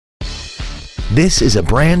This is a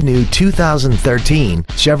brand new 2013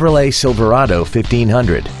 Chevrolet Silverado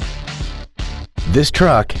 1500. This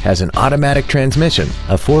truck has an automatic transmission,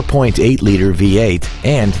 a 4.8-liter V8,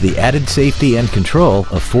 and the added safety and control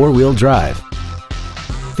of four-wheel drive.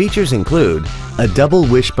 Features include a double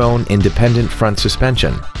wishbone independent front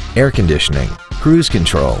suspension, air conditioning, cruise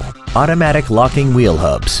control, automatic locking wheel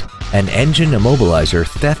hubs, an engine immobilizer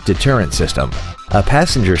theft deterrent system, a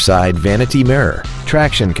passenger side vanity mirror,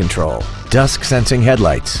 traction control, dusk sensing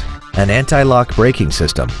headlights, an anti-lock braking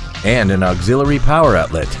system, and an auxiliary power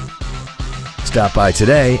outlet. Stop by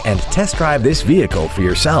today and test drive this vehicle for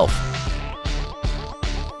yourself.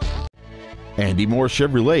 Andy Mohr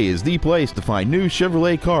Chevrolet is the place to find new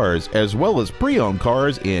Chevrolet cars as well as pre-owned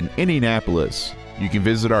cars in Indianapolis. You can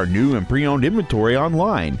visit our new and pre-owned inventory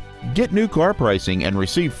online, get new car pricing, and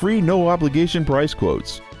receive free no-obligation price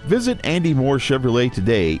quotes. Visit Andy Mohr Chevrolet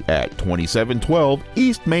today at 2712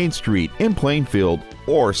 East Main Street in Plainfield,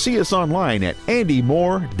 or see us online at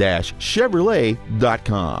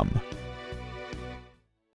andymohr-chevrolet.com.